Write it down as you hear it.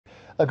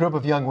A group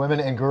of young women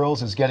and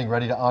girls is getting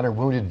ready to honor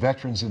wounded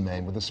veterans in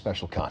Maine with a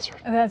special concert.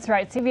 That's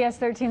right. CBS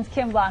 13's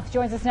Kim Block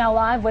joins us now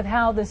live with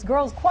how this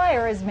girls'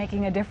 choir is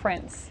making a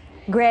difference.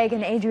 Greg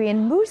and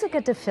Adrian, Musica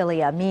de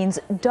Filia means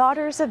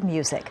Daughters of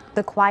Music.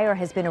 The choir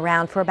has been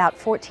around for about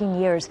 14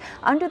 years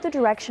under the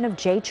direction of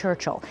Jay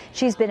Churchill.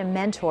 She's been a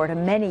mentor to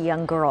many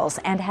young girls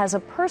and has a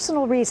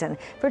personal reason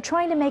for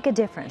trying to make a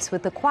difference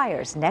with the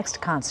choir's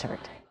next concert.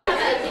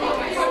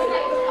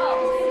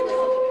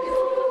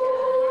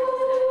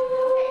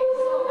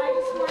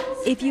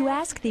 If you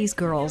ask these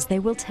girls, they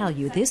will tell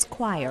you this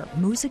choir,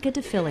 Musica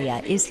de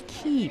Filia, is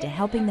key to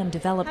helping them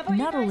develop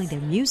not only their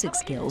music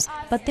skills,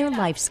 but their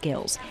life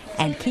skills.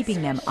 And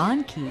keeping them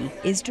on key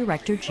is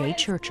director Jay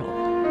Churchill.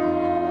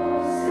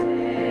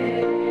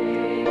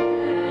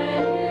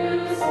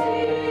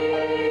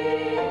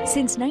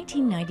 Since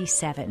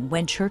 1997,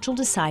 when Churchill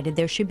decided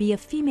there should be a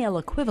female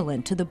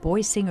equivalent to the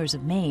Boy Singers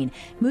of Maine,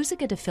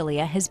 Musica de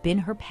Filia has been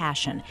her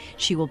passion.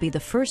 She will be the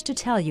first to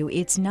tell you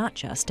it's not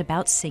just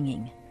about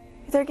singing.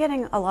 They're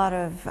getting a lot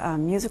of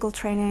musical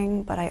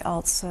training, but I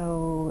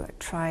also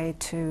try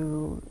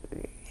to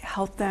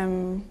help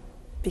them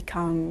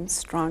become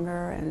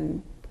stronger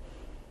and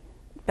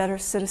better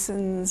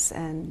citizens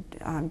and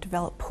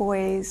develop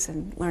poise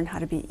and learn how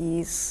to be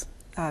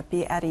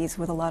at ease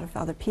with a lot of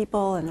other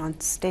people and on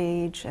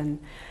stage, and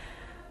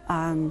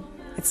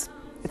it's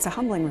a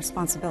humbling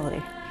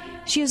responsibility.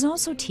 She is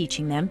also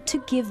teaching them to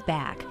give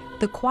back.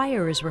 The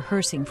choir is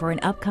rehearsing for an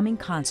upcoming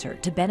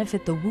concert to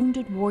benefit the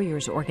Wounded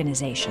Warriors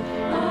organization.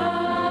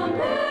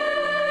 America,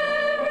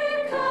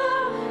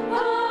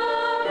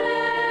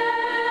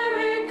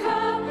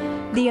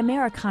 America. The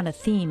Americana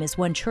theme is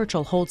one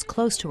Churchill holds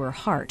close to her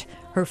heart.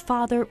 Her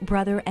father,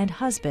 brother, and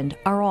husband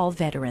are all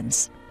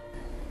veterans.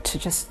 To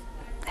just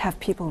have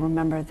people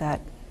remember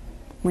that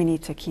we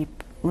need to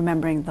keep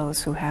remembering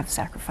those who have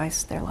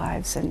sacrificed their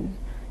lives and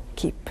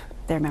keep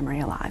their memory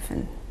alive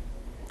and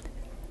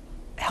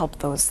help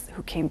those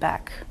who came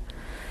back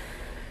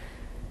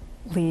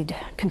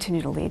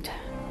continue to lead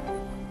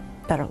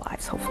better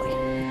lives, hopefully.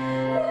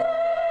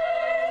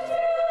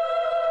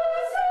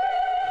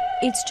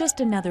 It's just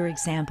another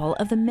example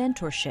of the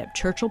mentorship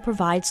Churchill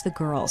provides the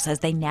girls as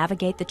they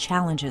navigate the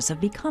challenges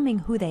of becoming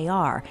who they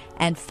are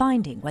and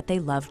finding what they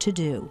love to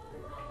do.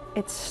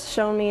 It's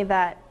shown me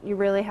that you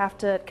really have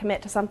to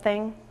commit to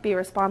something, be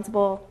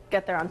responsible,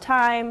 get there on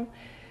time,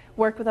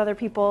 work with other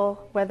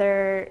people,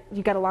 whether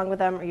you get along with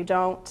them or you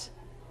don't.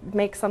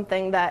 Make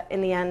something that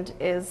in the end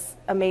is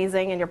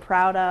amazing and you're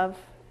proud of.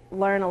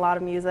 Learn a lot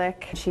of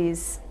music.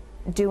 She's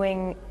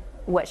doing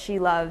what she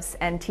loves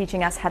and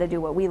teaching us how to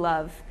do what we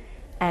love,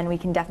 and we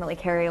can definitely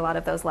carry a lot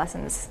of those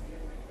lessons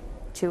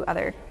to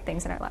other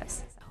things in our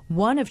lives.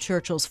 One of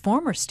Churchill's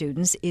former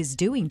students is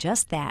doing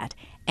just that,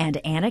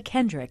 and Anna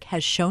Kendrick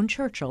has shown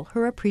Churchill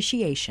her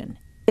appreciation.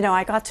 You know,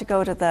 I got to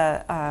go to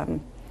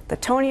the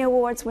Tony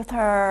Awards with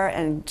her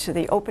and to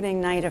the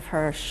opening night of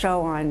her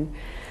show on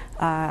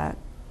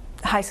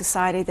High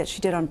Society that she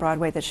did on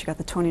Broadway that she got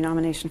the Tony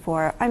nomination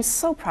for. I'm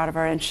so proud of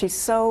her, and she's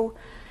so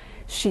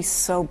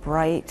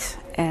bright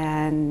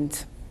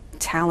and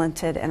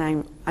talented, and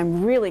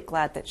I'm really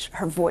glad that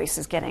her voice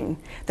is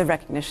getting the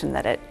recognition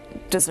that it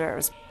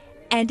deserves.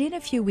 And in a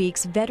few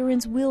weeks,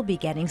 veterans will be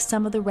getting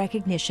some of the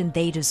recognition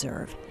they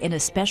deserve in a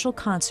special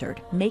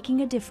concert making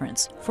a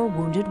difference for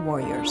wounded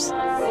warriors.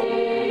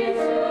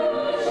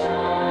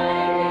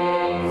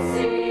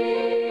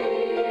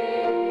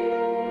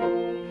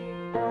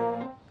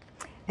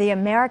 The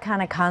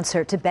Americana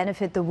concert to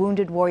benefit the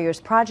Wounded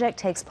Warriors Project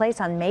takes place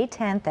on May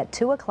 10th at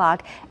 2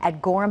 o'clock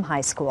at Gorham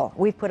High School.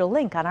 We've put a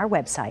link on our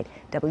website,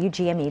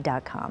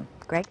 WGME.com.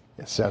 Greg?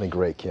 It's sounding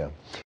great, Kim.